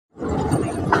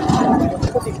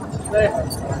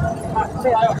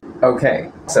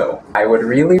Okay, so I would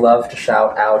really love to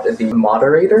shout out the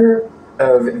moderator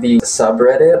of the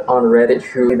subreddit on Reddit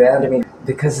who banned me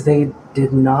because they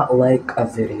did not like a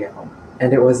video.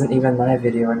 And it wasn't even my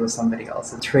video, it was somebody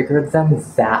else. It triggered them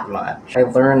that much. I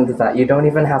learned that you don't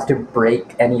even have to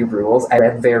break any rules. I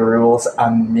read their rules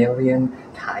a million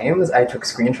times. I took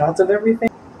screenshots of everything.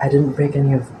 I didn't break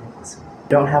any of the rules. You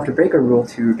don't have to break a rule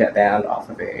to get banned off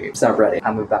of a subreddit.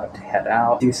 I'm about to head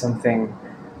out, do something.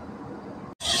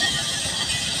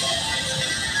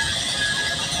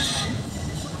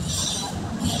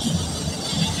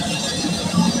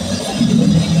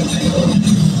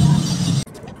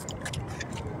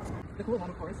 The cool one,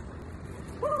 of course.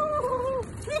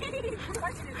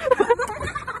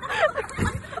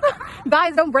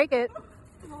 Guys, don't break it.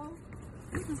 Oh,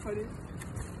 this is funny.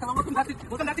 Hello, welcome back to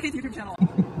Kate's YouTube channel.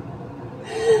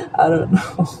 I don't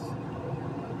know.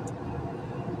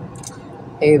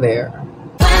 Hey there.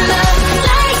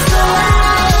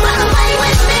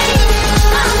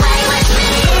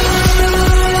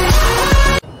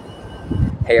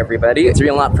 Hey everybody, it's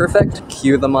Real Not Perfect.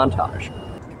 Cue the montage.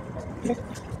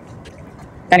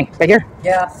 Danny, right here?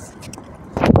 Yeah.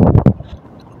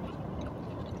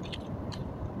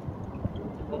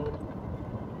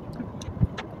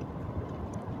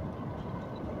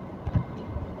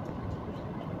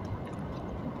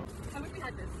 I wish we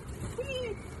had this.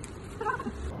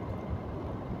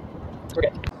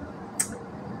 Okay.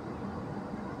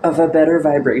 Of a better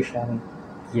vibration.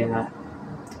 Yeah.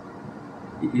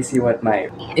 You see what my...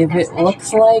 If it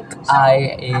looks like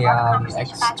I am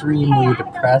extremely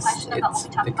depressed, it's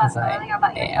because I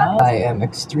am. I am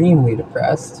extremely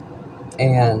depressed,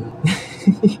 and...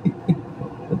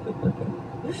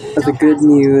 The good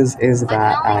news is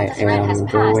that I am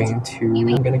going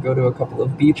to go to a couple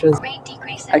of beaches.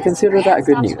 I consider that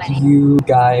good news. You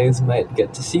guys might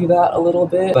get to see that a little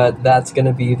bit, but that's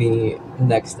gonna be the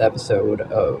next episode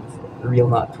of Real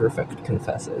Not Perfect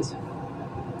Confesses.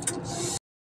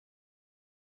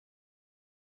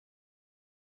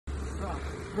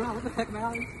 Bro, what the heck,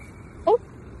 man? Oh,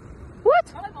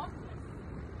 what?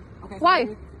 Okay,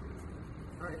 why?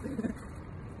 Alright.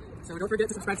 So don't forget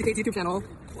to subscribe to Kate's YouTube channel.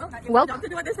 Well, to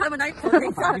do it this time of night.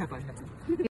 Okay, fine.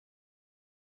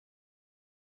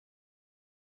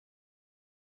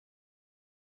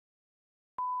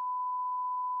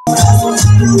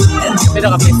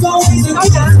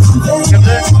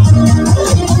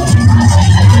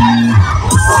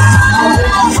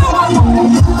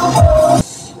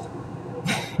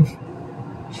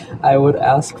 I would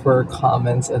ask for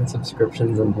comments and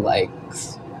subscriptions and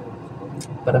likes,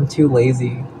 but I'm too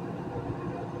lazy.